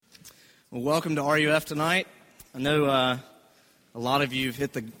Well, welcome to RUF tonight. I know a lot of you have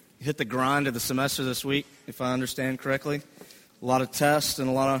hit the grind of the semester this week, if I understand correctly. A lot of tests and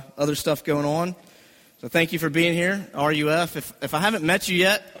a lot of other stuff going on. So thank you for being here, RUF. If I haven't met you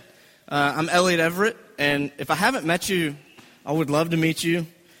yet, I'm Elliot Everett, and if I haven't met you, I would love to meet you.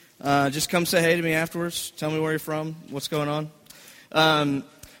 Just come say hey to me afterwards. Tell me where you're from, what's going on.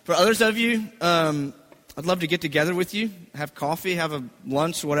 For others of you, I'd love to get together with you, have coffee, have a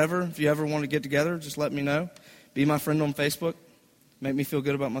lunch, whatever. If you ever want to get together, just let me know. Be my friend on Facebook. Make me feel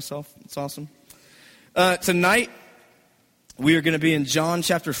good about myself. It's awesome. Tonight, we are going to be in John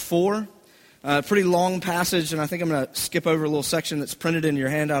chapter 4. A pretty long passage, and I think I'm going to skip over a little section that's printed in your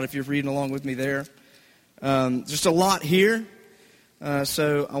handout if you're reading along with me there. Just a lot here,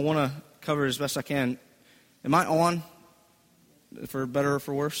 so I want to cover as best I can. Am I on, for better or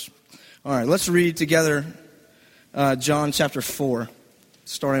for worse? All right, let's read together John chapter 4,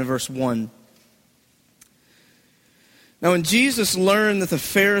 starting in verse 1. Now, when Jesus learned that the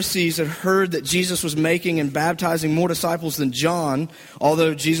Pharisees had heard that Jesus was making and baptizing more disciples than John,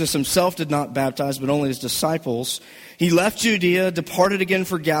 although Jesus himself did not baptize, but only his disciples, he left Judea, departed again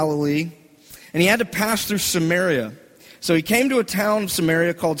for Galilee, and he had to pass through Samaria. So he came to a town of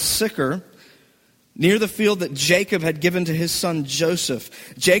Samaria called Sychar, near the field that Jacob had given to his son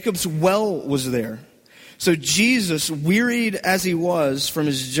Joseph. Jacob's well was there. So Jesus, wearied as he was from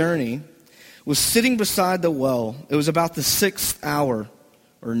his journey, was sitting beside the well. It was about the 6th hour,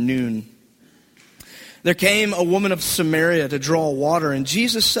 or noon. There came a woman of Samaria to draw water, and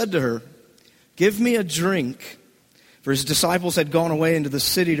Jesus said to her, "Give me a drink," for his disciples had gone away into the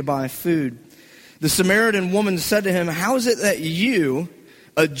city to buy food. The Samaritan woman said to him, "How is it that you,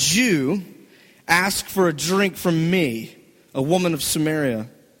 a Jew, ask for a drink from me, a woman of Samaria?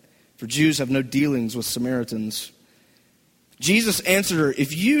 For Jews have no dealings with Samaritans." Jesus answered her,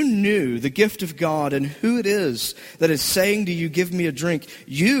 "If you knew the gift of God and who it is that is saying to you, 'Give me a drink,'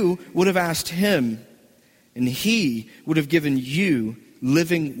 you would have asked him, and he would have given you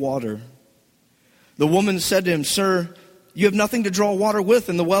living water." The woman said to him, "Sir, you have nothing to draw water with,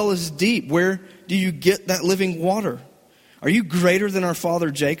 and the well is deep. Where do you get that living water? Are you greater than our father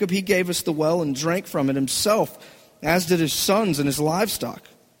Jacob? He gave us the well and drank from it himself, as did his sons and his livestock."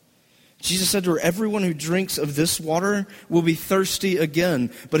 Jesus said to her, "Everyone who drinks of this water will be thirsty again.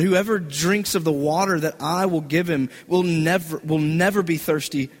 But whoever drinks of the water that I will give him will never be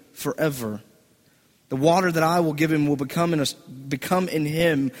thirsty forever. The water that I will give him will become in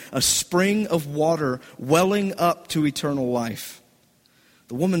him a spring of water welling up to eternal life."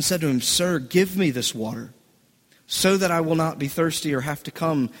 The woman said to him, "Sir, give me this water, so that I will not be thirsty or have to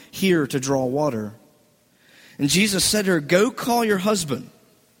come here to draw water." And Jesus said to her, "Go call your husband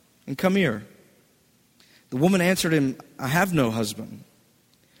and come here." The woman answered him, "I have no husband."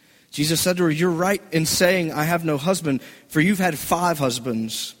 Jesus said to her, "You're right in saying, 'I have no husband,' for you've had 5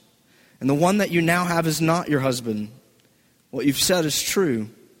 husbands, and the one that you now have is not your husband. What you've said is true."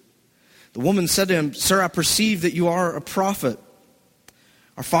 The woman said to him, "Sir, I perceive that you are a prophet.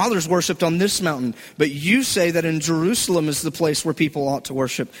 Our fathers worshipped on this mountain, but you say that in Jerusalem is the place where people ought to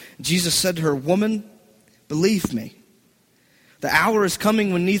worship." Jesus said to her, "Woman, believe me, the hour is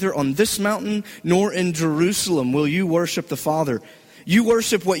coming when neither on this mountain nor in Jerusalem will you worship the Father. You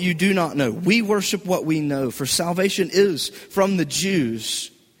worship what you do not know. We worship what we know, for salvation is from the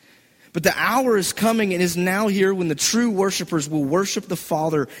Jews. But the hour is coming and is now here when the true worshipers will worship the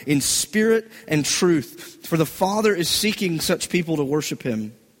Father in spirit and truth. For the Father is seeking such people to worship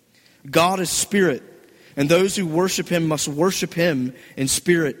him. God is spirit, and those who worship him must worship him in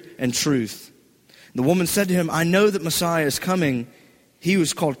spirit and truth." The woman said to him, "I know that Messiah is coming, he who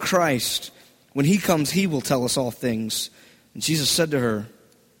is called Christ. When he comes, he will tell us all things." And Jesus said to her,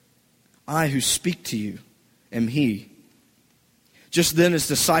 "I who speak to you am he." Just then his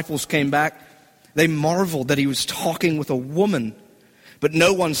disciples came back. They marveled that he was talking with a woman. But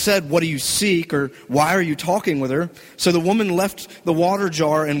no one said, "What do you seek?" or "Why are you talking with her?" So the woman left the water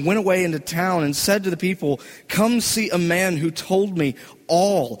jar and went away into town and said to the people, "Come see a man who told me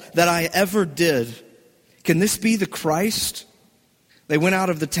all that I ever did. Can this be the Christ?" They went out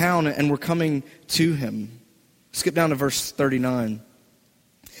of the town and were coming to him. Skip down to verse 39.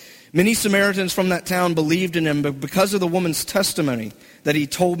 Many Samaritans from that town believed in him because of the woman's testimony that he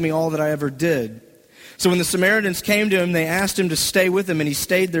told me all that I ever did. So when the Samaritans came to him, they asked him to stay with them, and he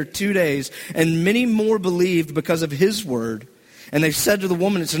stayed there 2 days. And many more believed because of his word. And they said to the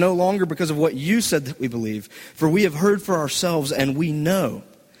woman, "It's no longer because of what you said that we believe, for we have heard for ourselves, and we know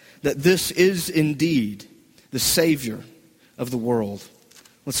that this is indeed the Savior of the world."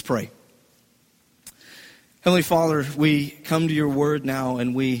 Let's pray. Heavenly Father, we come to your word now,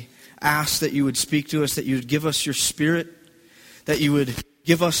 and we ask that you would speak to us, that you would give us your Spirit, that you would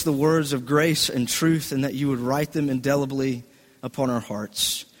give us the words of grace and truth, and that you would write them indelibly upon our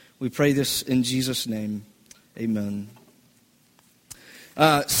hearts. We pray this in Jesus' name. Amen.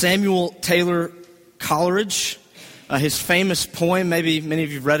 Samuel Taylor Coleridge, his famous poem, maybe many of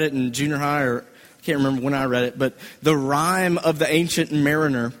you have read it in junior high, or I can't remember when I read it, but The Rime of the Ancient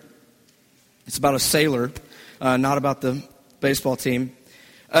Mariner. It's about a sailor, not about the baseball team.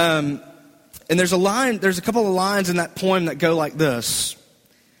 And there's a couple of lines in that poem that go like this.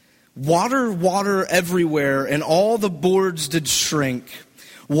 Water, water everywhere, and all the boards did shrink.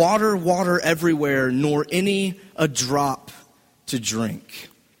 Water, water everywhere, nor any a drop to drink.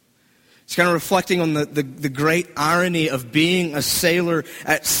 It's kind of reflecting on the great irony of being a sailor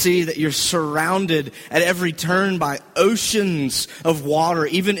at sea, that you're surrounded at every turn by oceans of water.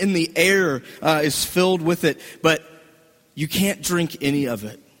 Even in the air is filled with it, but you can't drink any of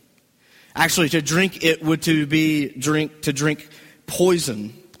it. Actually, to drink it would to drink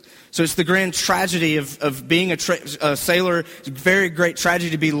poison. So it's the grand tragedy of being a sailor. It's a very great tragedy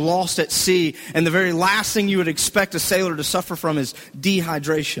to be lost at sea. And the very last thing you would expect a sailor to suffer from is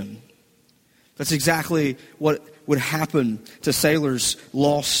dehydration. That's exactly what would happen to sailors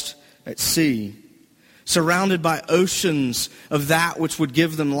lost at sea. Surrounded by oceans of that which would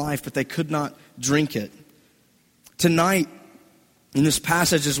give them life, but they could not drink it. Tonight, in this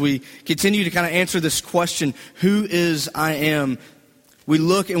passage, as we continue to kind of answer this question, who is I am? We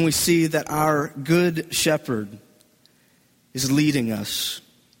look and we see that our good shepherd is leading us.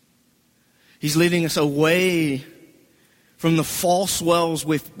 He's leading us away from the false wells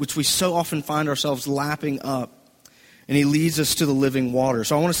with which we so often find ourselves lapping up. And he leads us to the living water.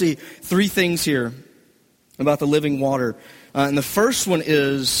 So I want to see three things here about the living water. And the first one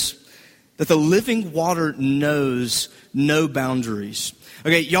is that the living water knows no boundaries.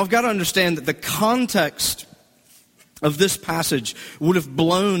 Okay, y'all got to understand that the context of this passage would have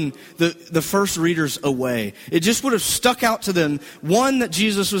blown the first readers away. It just would have stuck out to them, one, that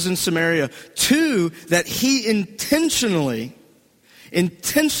Jesus was in Samaria, two, that he intentionally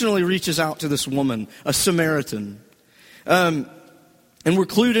reaches out to this woman, a Samaritan. And we're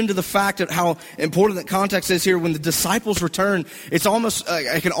clued into the fact that how important that context is here. When the disciples return, it's almost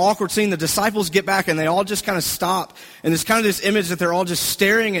like an awkward scene. The disciples get back and they all just kind of stop. And there's kind of this image that they're all just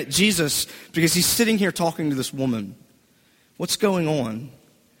staring at Jesus because he's sitting here talking to this woman. What's going on?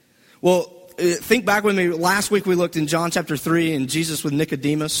 Well, think back with me. Last week we looked in John chapter 3 and Jesus with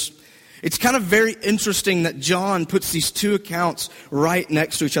Nicodemus. It's kind of very interesting that John puts these two accounts right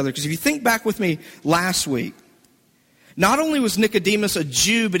next to each other. Because if you think back with me last week, not only was Nicodemus a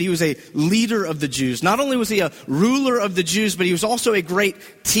Jew, but he was a leader of the Jews. Not only was he a ruler of the Jews, but he was also a great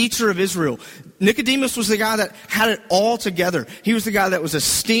teacher of Israel. Nicodemus was the guy that had it all together. He was the guy that was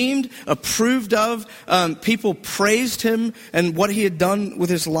esteemed, approved of. People praised him and what he had done with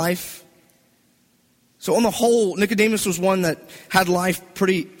his life. So on the whole, Nicodemus was one that had life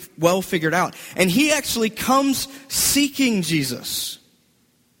pretty well figured out. And he actually comes seeking Jesus.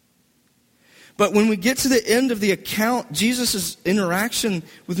 But when we get to the end of the account, Jesus' interaction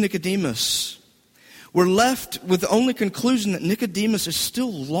with Nicodemus, we're left with the only conclusion that Nicodemus is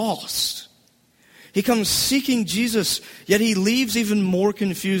still lost. He comes seeking Jesus, yet he leaves even more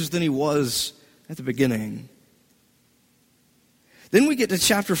confused than he was at the beginning. Then we get to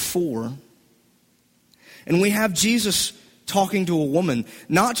chapter 4, and we have Jesus talking to a woman.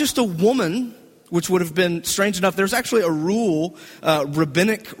 Not just a woman, which would have been strange enough. There's actually a rule,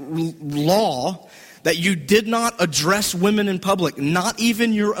 rabbinic law, that you did not address women in public, not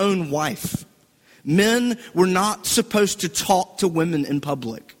even your own wife. Men were not supposed to talk to women in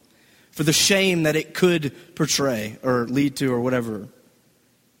public for the shame that it could portray or lead to or whatever.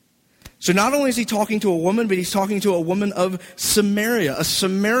 So not only is he talking to a woman, but he's talking to a woman of Samaria, a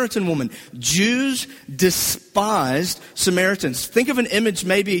Samaritan woman. Jews despised Samaritans. Think of an image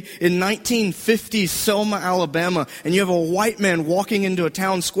maybe in 1950 Selma, Alabama, and you have a white man walking into a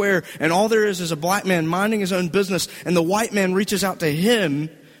town square, and all there is a black man minding his own business, and the white man reaches out to him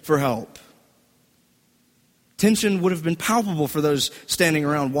for help. Tension would have been palpable for those standing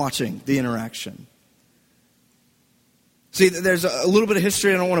around watching the interaction. See, there's a little bit of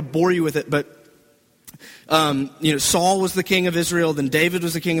history. I don't want to bore you with it, but Saul was the king of Israel, then David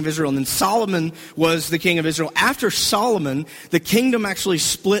was the king of Israel, and then Solomon was the king of Israel. After Solomon, the kingdom actually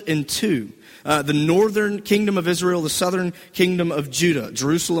split in two. The northern kingdom of Israel, the southern kingdom of Judah.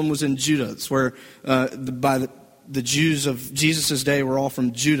 Jerusalem was in Judah. It's where by the Jews of Jesus' day were all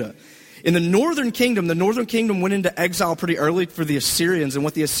from Judah. In the northern kingdom went into exile pretty early for the Assyrians. And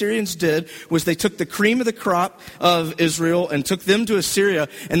what the Assyrians did was they took the cream of the crop of Israel and took them to Assyria.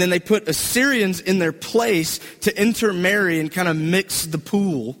 And then they put Assyrians in their place to intermarry and kind of mix the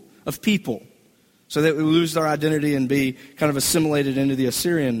pool of people, so that we lose their identity and be kind of assimilated into the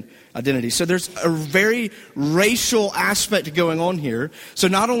Assyrian identity. So there's a very racial aspect going on here. So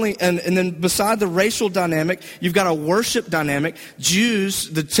not only, and then beside the racial dynamic, you've got a worship dynamic. Jews,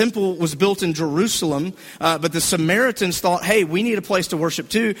 the temple was built in Jerusalem, but the Samaritans thought, hey, we need a place to worship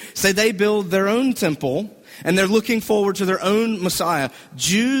too. So they build their own temple, and they're looking forward to their own Messiah.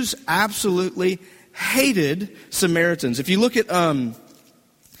 Jews absolutely hated Samaritans. If you look at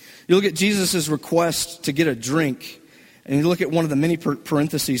Jesus' request to get a drink, and you look at one of the many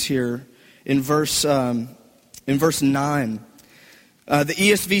parentheses here in verse 9. The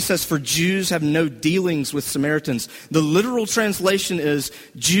ESV says, for Jews have no dealings with Samaritans. The literal translation is,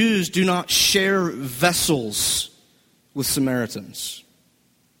 Jews do not share vessels with Samaritans.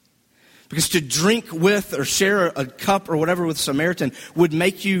 Because to drink with or share a cup or whatever with Samaritan would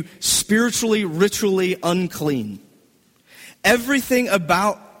make you spiritually, ritually unclean. Everything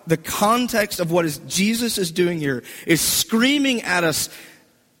about the context of what Jesus is doing here is screaming at us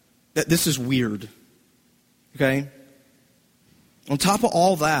that this is weird. Okay? On top of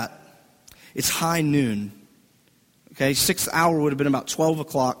all that, it's high noon. Okay? 6th hour would have been about 12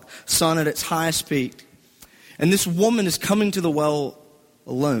 o'clock, sun at its highest peak. And this woman is coming to the well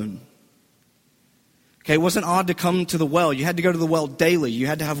alone. Okay, it wasn't odd to come to the well. You had to go to the well daily. You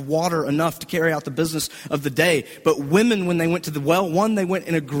had to have water enough to carry out the business of the day. But women, when they went to the well, 1, they went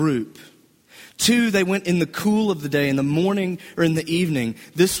in a group. 2, they went in the cool of the day, in the morning or in the evening.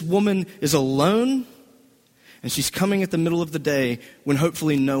 This woman is alone, and she's coming at the middle of the day when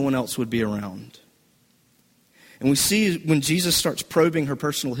hopefully no one else would be around. And we see when Jesus starts probing her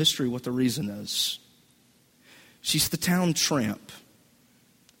personal history what the reason is. She's the town tramp.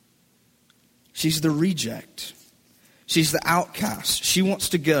 She's the reject. She's the outcast. She wants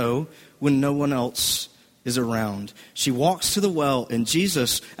to go when no one else is around. She walks to the well, and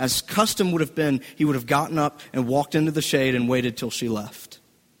Jesus, as custom would have been, he would have gotten up and walked into the shade and waited till she left.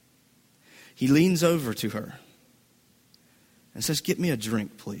 He leans over to her and says, get me a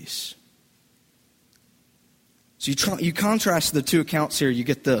drink, please. So you contrast the two accounts here, you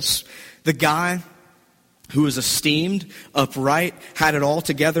get this. The guy who is esteemed, upright, had it all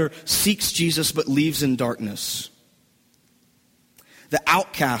together, seeks Jesus but leaves in darkness. The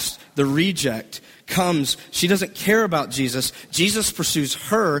outcast, the reject, comes. She doesn't care about Jesus. Jesus pursues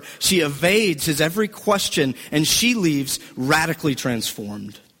her. She evades his every question, and she leaves radically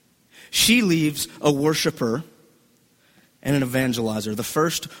transformed. She leaves a worshiper and an evangelizer. The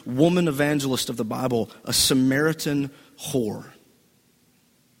first woman evangelist of the Bible, a Samaritan whore.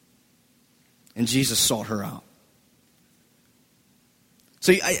 And Jesus sought her out.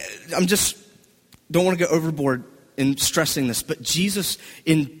 So I'm just, don't want to go overboard in stressing this, but Jesus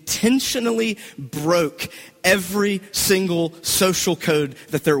intentionally broke every single social code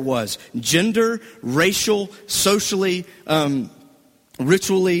that there was. Gender, racial, socially,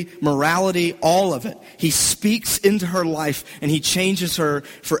 ritually, morality, all of it. He speaks into her life and he changes her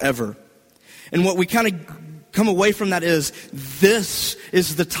forever. And what we kind of come away from that is, this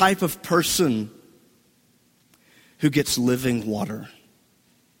is the type of person who gets living water.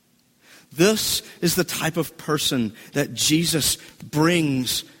 This is the type of person that Jesus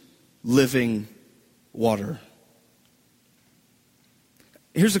brings living water.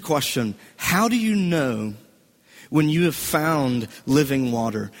 Here's a question. How do you know when you have found living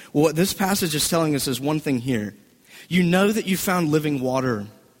water? Well, what this passage is telling us is one thing here. You know that you found living water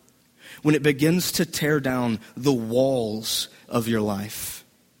when it begins to tear down the walls of your life.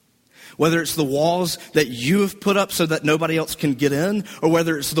 Whether it's the walls that you have put up so that nobody else can get in, or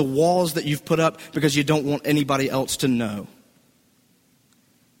whether it's the walls that you've put up because you don't want anybody else to know.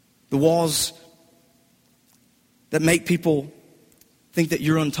 The walls that make people think that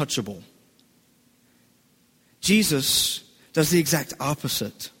you're untouchable. Jesus does the exact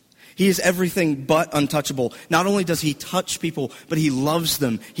opposite. He is everything but untouchable. Not only does he touch people, but he loves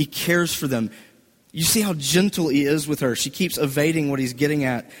them. He cares for them. You see how gentle he is with her. She keeps evading what he's getting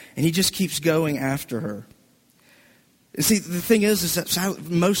at, and he just keeps going after her. And see, the thing is that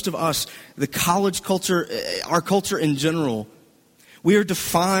most of us, the college culture, our culture in general, we are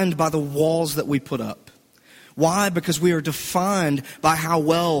defined by the walls that we put up. Why? Because we are defined by how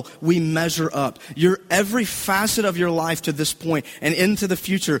well we measure up. Every facet of your life to this point and into the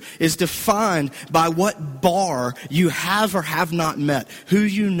future is defined by what bar you have or have not met. Who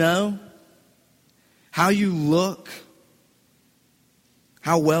you know, how you look,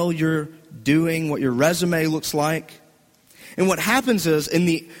 how well you're doing, what your resume looks like. And what happens is, in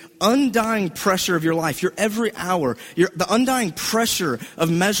the undying pressure of your life, your every hour, the undying pressure of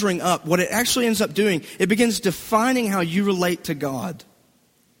measuring up, what it actually ends up doing, it begins defining how you relate to God.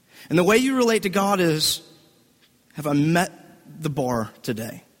 And the way you relate to God is, have I met the bar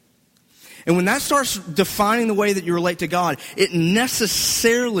today? And when that starts defining the way that you relate to God, it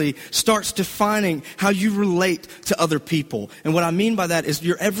necessarily starts defining how you relate to other people. And what I mean by that is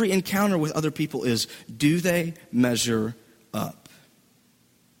your every encounter with other people is, do they measure up?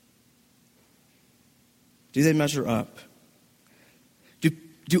 Do they measure up?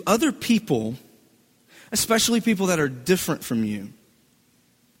 Do other people, especially people that are different from you,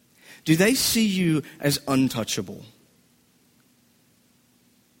 do they see you as untouchable?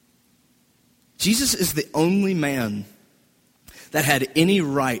 Jesus is the only man that had any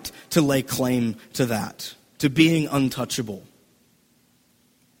right to lay claim to that, to being untouchable.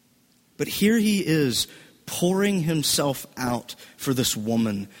 But here he is pouring himself out for this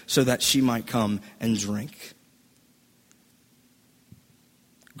woman so that she might come and drink.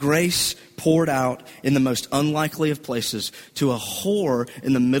 Grace poured out in the most unlikely of places to a whore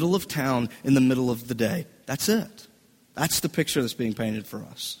in the middle of town in the middle of the day. That's it. That's the picture that's being painted for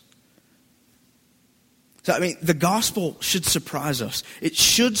us. So, the gospel should surprise us. It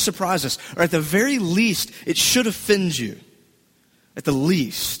should surprise us. Or at the very least, it should offend you. At the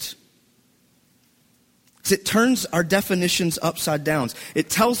least. Because it turns our definitions upside down. It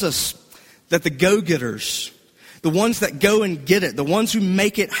tells us that the go-getters, the ones that go and get it, the ones who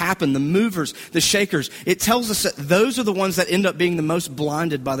make it happen, the movers, the shakers, it tells us that those are the ones that end up being the most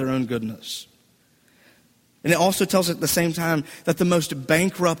blinded by their own goodness. And it also tells us at the same time that the most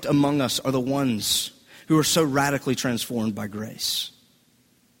bankrupt among us are the ones who are so radically transformed by grace.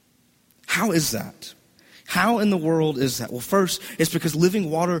 How is that? How in the world is that? Well, first, it's because living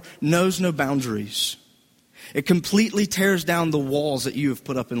water knows no boundaries. It completely tears down the walls that you have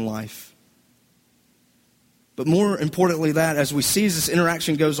put up in life. But more importantly that, as we see as this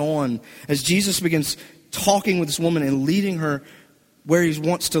interaction goes on, as Jesus begins talking with this woman and leading her where he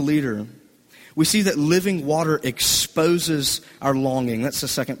wants to lead her, we see that living water exposes our longing. That's the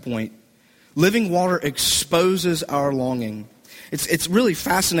second point. Living water exposes our longing. It's really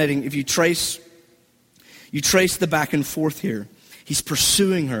fascinating if you trace the back and forth here. He's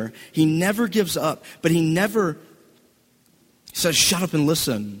pursuing her. He never gives up, but he never says, shut up and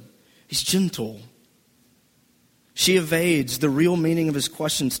listen. He's gentle. She evades the real meaning of his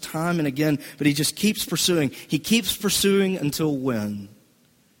questions time and again, but he just keeps pursuing. He keeps pursuing until when?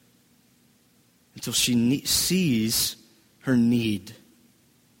 Until she sees her need.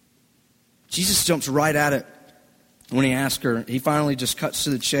 Jesus jumps right at it when he asks her. He finally just cuts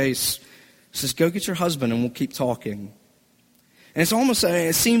to the chase. He says, go get your husband and we'll keep talking. And it's almost,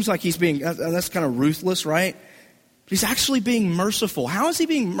 it seems like he's being, that's kind of ruthless, right? But he's actually being merciful. How is he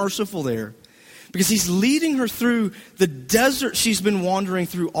being merciful there? Because he's leading her through the desert she's been wandering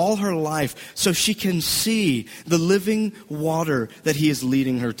through all her life so she can see the living water that he is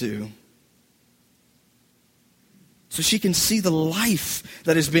leading her to. So she can see the life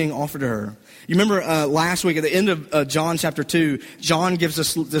that is being offered to her. You remember last week at the end of John chapter 2, John gives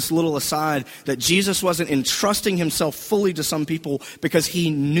us this little aside that Jesus wasn't entrusting himself fully to some people because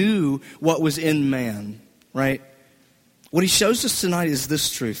he knew what was in man, right? What he shows us tonight is this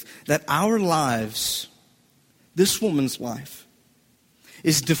truth, that our lives, this woman's life,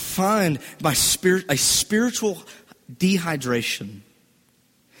 is defined by a spiritual dehydration.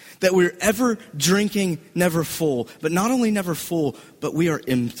 That we're ever drinking, never full. But not only never full, but we are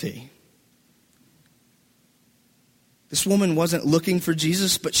empty. This woman wasn't looking for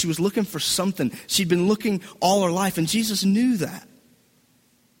Jesus, but she was looking for something. She'd been looking all her life, and Jesus knew that.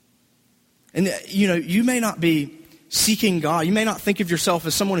 And you may not be seeking God. You may not think of yourself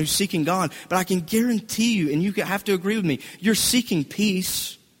as someone who's seeking God, but I can guarantee you, and you have to agree with me, you're seeking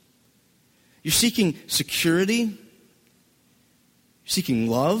peace. You're seeking security. Seeking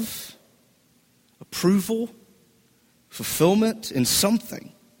love, approval, fulfillment in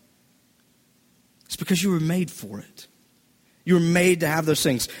something. It's because you were made for it. You were made to have those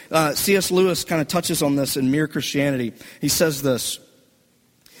things. C.S. Lewis kind of touches on this in Mere Christianity. He says this.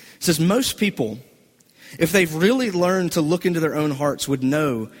 He says, most people, if they've really learned to look into their own hearts, would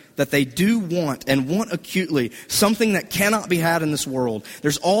know that they do want, and want acutely, something that cannot be had in this world.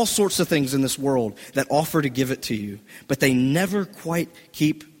 There's all sorts of things in this world that offer to give it to you, but they never quite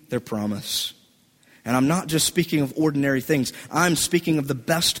keep their promise. And I'm not just speaking of ordinary things. I'm speaking of the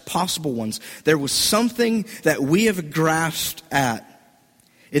best possible ones. There was something that we have grasped at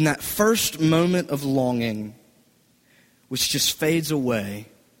in that first moment of longing which just fades away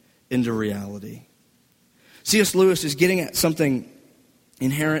into reality. C.S. Lewis is getting at something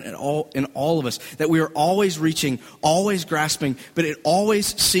inherent in all of us, that we are always reaching, always grasping, but it always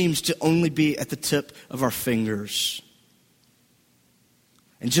seems to only be at the tip of our fingers.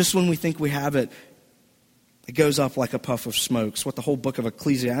 And just when we think we have it, it goes up like a puff of smoke. It's what the whole book of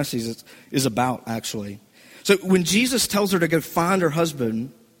Ecclesiastes is about, actually. So when Jesus tells her to go find her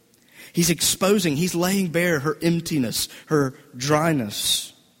husband, he's laying bare her emptiness, her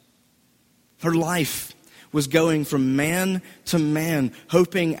dryness. Her life was going from man to man,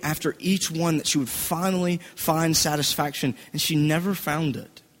 hoping after each one that she would finally find satisfaction, and she never found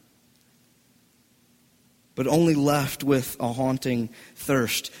it. But only left with a haunting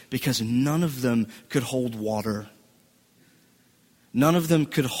thirst, because none of them could hold water. None of them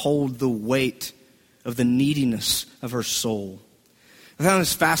could hold the weight of the neediness of her soul. I found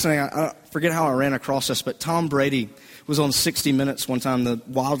this fascinating. I forget how I ran across this, but Tom Brady was on 60 Minutes one time, the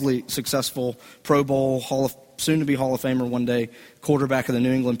wildly successful Pro Bowl, soon-to-be Hall of Famer one day, quarterback of the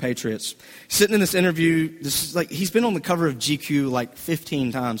New England Patriots. Sitting in this interview, he's been on the cover of GQ like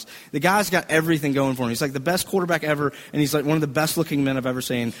 15 times. The guy's got everything going for him. He's like the best quarterback ever, and he's like one of the best-looking men I've ever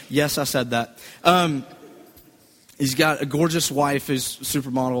seen. Yes, I said that. He's got a gorgeous wife who's a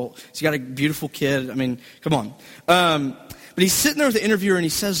supermodel. He's got a beautiful kid. I mean, come on. But he's sitting there with the interviewer, and he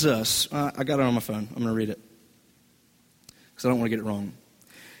says this. I got it on my phone. I'm going to read it because I don't want to get it wrong.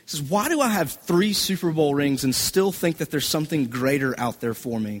 He says, "Why do I have 3 Super Bowl rings and still think that there's something greater out there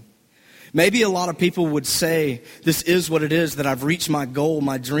for me? Maybe a lot of people would say this is what it is, that I've reached my goal,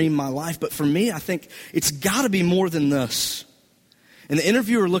 my dream, my life. But for me, I think it's got to be more than this." And the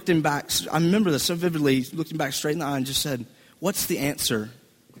interviewer looked him back. I remember this so vividly. He looked him back straight in the eye and just said, "What's the answer?"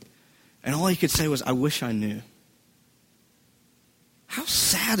 And all he could say was, "I wish I knew." How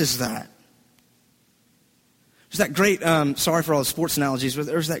sad is that? There's that great, sorry for all the sports analogies, but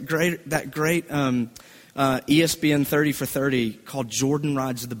there's that great ESPN 30 for 30 called Jordan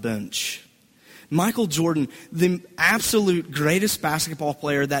Rides the Bench. Michael Jordan, the absolute greatest basketball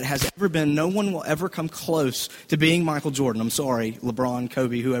player that has ever been. No one will ever come close to being Michael Jordan. I'm sorry, LeBron,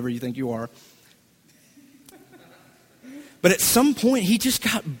 Kobe, whoever you think you are. But at some point, he just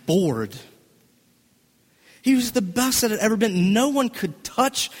got bored. He was the best that had ever been. No one could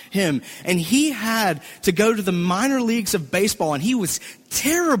touch him. And he had to go to the minor leagues of baseball, and he was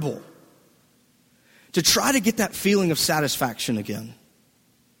terrible, to try to get that feeling of satisfaction again.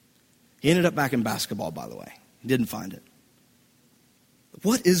 He ended up back in basketball, by the way. He didn't find it.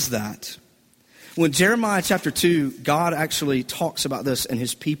 What is that? Well, in Jeremiah chapter 2, God actually talks about this and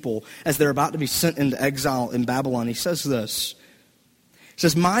his people as they're about to be sent into exile in Babylon. He says this. He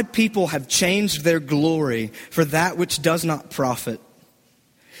says, "My people have changed their glory for that which does not profit.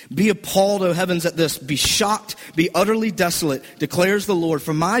 Be appalled, O heavens, at this. Be shocked, be utterly desolate, declares the Lord.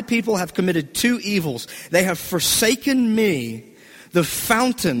 For my people have committed 2 evils. They have forsaken me, the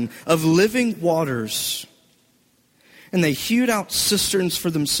fountain of living waters. And they hewed out cisterns for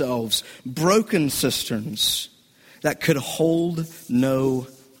themselves, broken cisterns that could hold no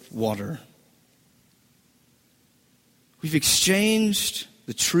water." We've exchanged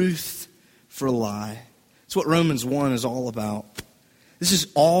the truth for a lie. It's what Romans 1 is all about. This is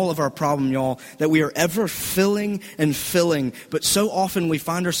all of our problem, y'all, that we are ever filling and filling. But so often we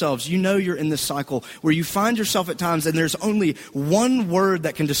find ourselves, you're in this cycle where you find yourself at times and there's only one word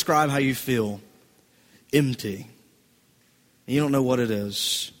that can describe how you feel. Empty. And you don't know what it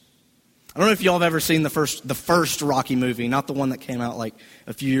is. I don't know if y'all have ever seen the first Rocky movie, not the one that came out like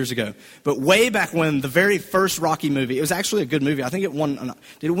a few years ago. But way back when, the very first Rocky movie, it was actually a good movie. I think it won,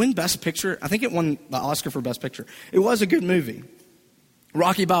 did it win Best Picture? I think it won the Oscar for Best Picture. It was a good movie.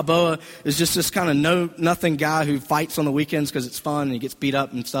 Rocky Balboa is just this kind of nothing guy who fights on the weekends because it's fun and he gets beat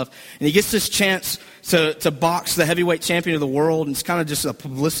up and stuff. And he gets this chance to box the heavyweight champion of the world, and it's kind of just a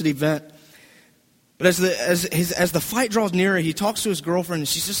publicity event. But as the fight draws nearer, he talks to his girlfriend, and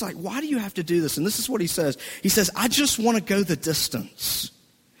she's just like, "Why do you have to do this?" And this is what he says. He says, "I just want to go the distance.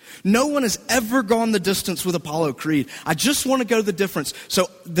 No one has ever gone the distance with Apollo Creed. I just want to go the distance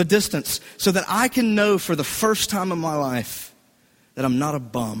so that I can know for the first time in my life that I'm not a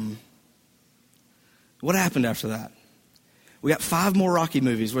bum." What happened after that? We got 5 more Rocky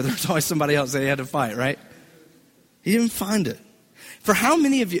movies where there's always somebody else that he had to fight, right? He didn't find it. For how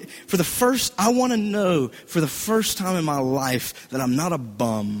many of you, I want to know for the first time in my life that I'm not a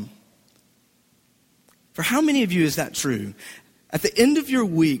bum. For how many of you is that true? At the end of your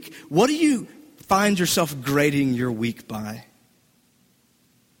week, what do you find yourself grading your week by?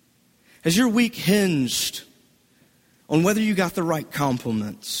 Has your week hinged? on whether you got the right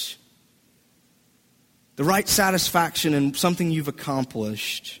compliments? the right satisfaction in something you've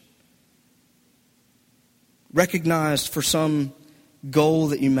accomplished, recognized for some goal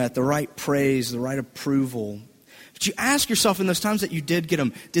that you met, the right praise, the right approval. But you ask yourself in those times that you did get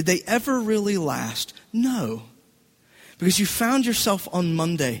them, did they ever really last? No. Because you found yourself on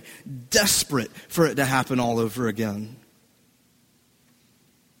Monday desperate for it to happen all over again.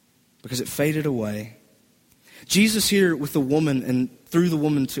 Because it faded away. Jesus here with the woman and through the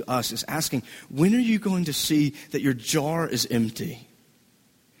woman to us is asking, when are you going to see that your jar is empty?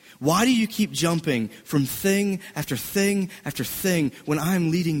 Why do you keep jumping from thing after thing after thing when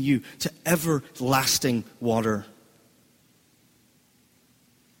I'm leading you to everlasting water?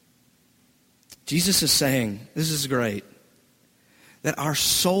 Jesus is saying, this is great, that our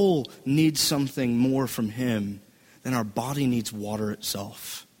soul needs something more from him than our body needs water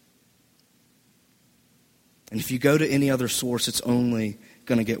itself. And if you go to any other source, it's only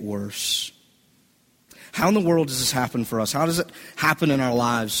going to get worse. How in the world does this happen for us? How does it happen in our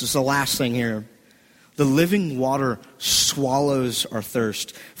lives? This is the last thing here. The living water swallows our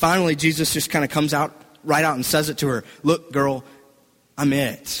thirst. Finally, Jesus just kind of comes out, right out and says it to her. Look, girl, I'm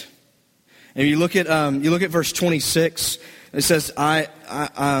it. And you look at verse 26. It says,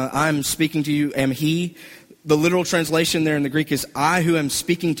 I'm speaking to you, am he. The literal translation there in the Greek is, I who am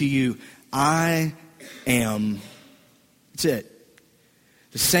speaking to you, I am. That's it.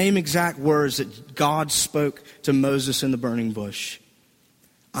 The same exact words that God spoke to Moses in the burning bush.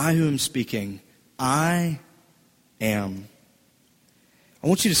 I who am speaking, I am. I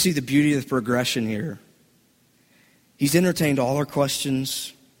want you to see the beauty of the progression here. He's entertained all her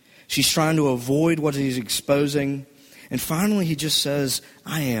questions. She's trying to avoid what he's exposing. And finally he just says,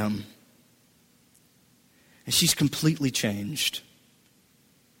 I am. And she's completely changed.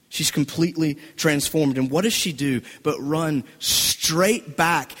 She's completely transformed. And what does she do but run straight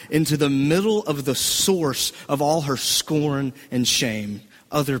back into the middle of the source of all her scorn and shame,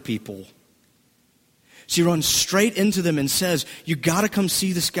 other people. She runs straight into them and says, you got to come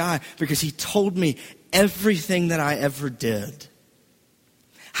see this guy because he told me everything that I ever did.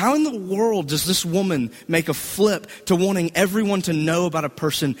 How in the world does this woman make a flip to wanting everyone to know about a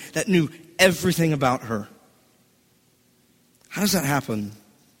person that knew everything about her? How does that happen?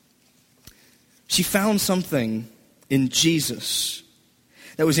 She found something in Jesus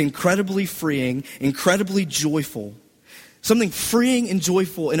that was incredibly freeing, incredibly joyful. Something freeing and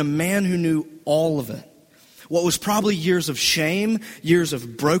joyful in a man who knew all of it. What was probably years of shame, years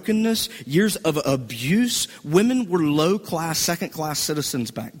of brokenness, years of abuse. Women were low-class, second-class citizens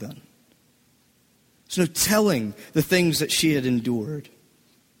back then. There's no telling the things that she had endured.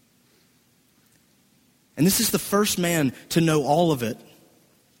 And this is the first man to know all of it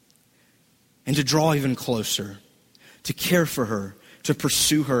and to draw even closer, to care for her, to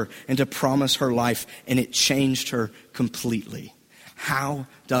pursue her, and to promise her life. And it changed her completely. How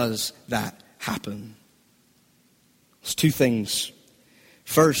does that happen? It's two things.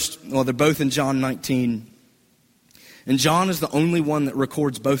 First, well, they're both in John 19. And John is the only one that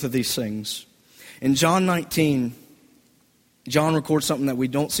records both of these things. In John 19, John records something that we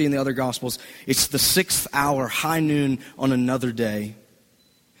don't see in the other Gospels. It's the 6th hour, high noon on another day.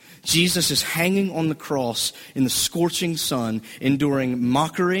 Jesus is hanging on the cross in the scorching sun, enduring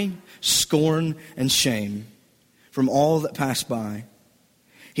mockery, scorn, and shame from all that passed by.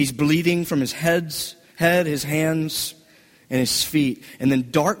 He's bleeding from his head, his hands, and his feet. And then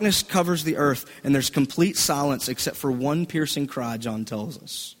darkness covers the earth, and there's complete silence except for one piercing cry, John tells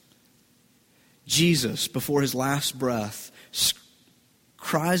us. Jesus, before his last breath,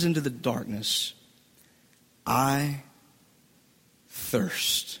 cries into the darkness, I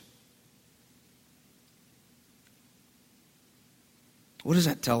thirst. What does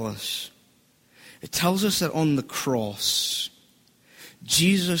that tell us? It tells us that on the cross,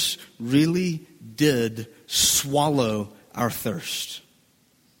 Jesus really did swallow our thirst.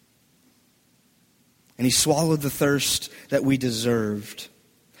 And he swallowed the thirst that we deserved.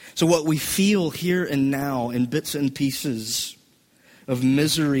 So what we feel here and now in bits and pieces of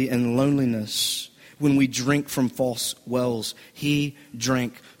misery and loneliness when we drink from false wells, he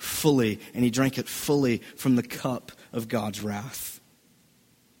drank fully, and he drank it fully from the cup of God's wrath.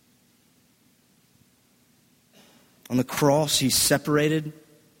 On the cross, he's separated.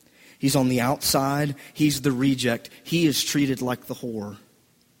 He's on the outside. He's the reject. He is treated like the whore.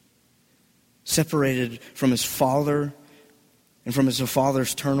 Separated from his Father and from his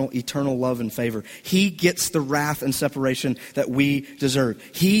Father's eternal love and favor. He gets the wrath and separation that we deserve.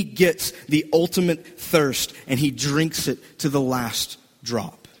 He gets the ultimate thirst, and he drinks it to the last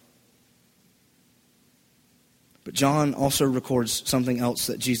drop. But John also records something else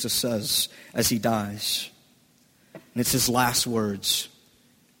that Jesus says as he dies. And it's his last words.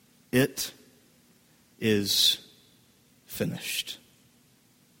 It is finished.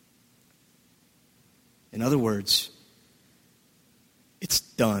 In other words, it's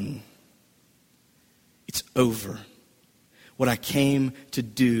done. It's over. What I came to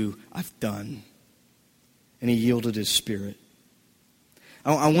do, I've done. And he yielded his spirit.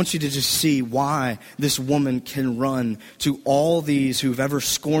 I want you to just see why this woman can run to all these who've ever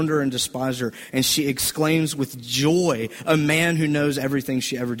scorned her and despised her. And she exclaims with joy, a man who knows everything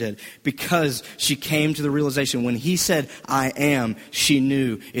she ever did. Because she came to the realization when he said, I am, she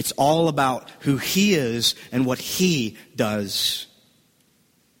knew it's all about who he is and what he does.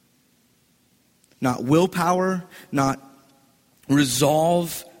 Not willpower, not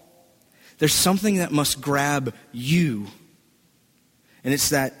resolve. There's something that must grab you. And it's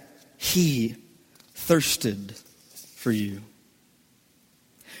that he thirsted for you.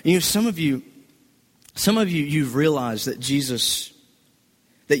 And some of you, you've realized that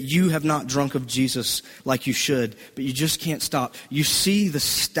that you have not drunk of Jesus like you should, but you just can't stop. You see the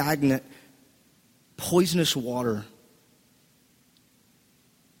stagnant, poisonous water,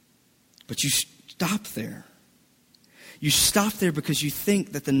 but you stop there. You stop there because you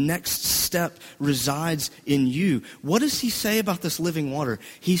think that the next step resides in you. What does he say about this living water?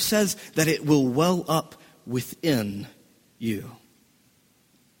 He says that it will well up within you.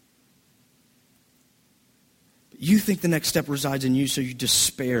 You think the next step resides in you, so you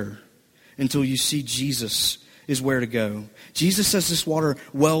despair until you see Jesus is where to go. Jesus says this water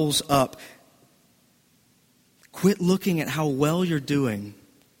wells up. Quit looking at how well you're doing.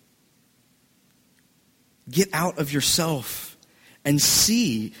 Get out of yourself and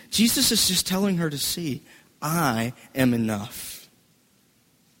see. Jesus is just telling her to see, I am enough.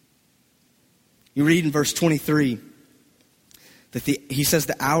 You read in verse 23 that he says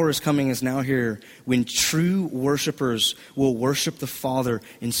the hour is coming, is now here, when true worshipers will worship the Father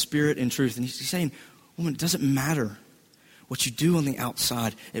in spirit and truth. And he's saying, woman, it doesn't matter what you do on the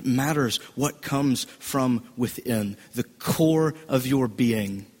outside. It matters what comes from within, the core of your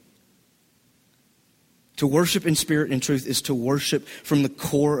being. To worship in spirit and truth is to worship from the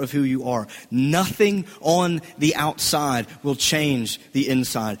core of who you are. Nothing on the outside will change the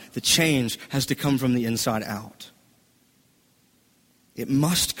inside. The change has to come from the inside out. It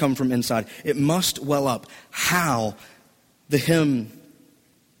must come from inside. It must well up. How? The hymn,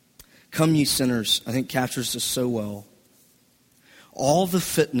 Come Ye Sinners, I think captures this so well. All the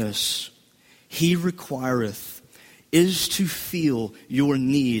fitness he requireth is to feel your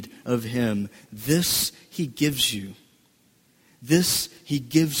need of him. This he gives you. This he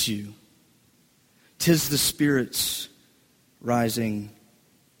gives you. 'Tis the Spirit's rising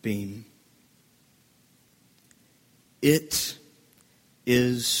beam. It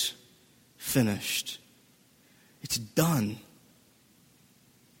is finished. It's done.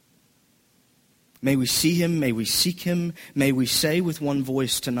 May we see him, may we seek him, may we say with one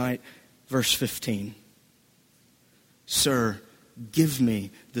voice tonight, verse 15, Sir, give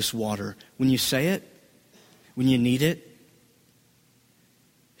me this water. When you say it, when you need it,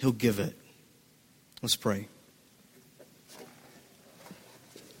 he'll give it. Let's pray.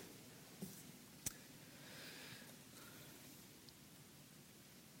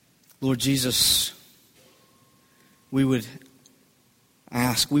 Lord Jesus, we would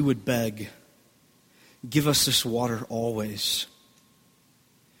ask, we would beg, give us this water always.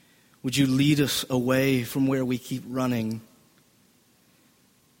 Would you lead us away from where we keep running?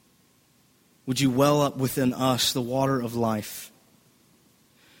 Would you well up within us the water of life?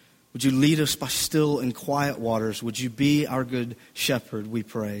 Would you lead us by still and quiet waters? Would you be our good shepherd, we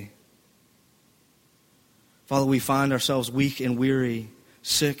pray. Father, we find ourselves weak and weary,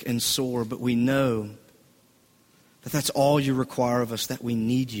 sick and sore, but we know that that's all you require of us, that we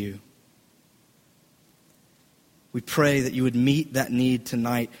need you. We pray that you would meet that need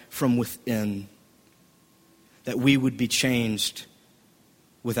tonight from within, that we would be changed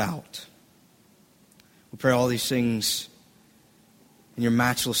without. We pray all these things in your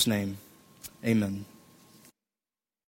matchless name. Amen.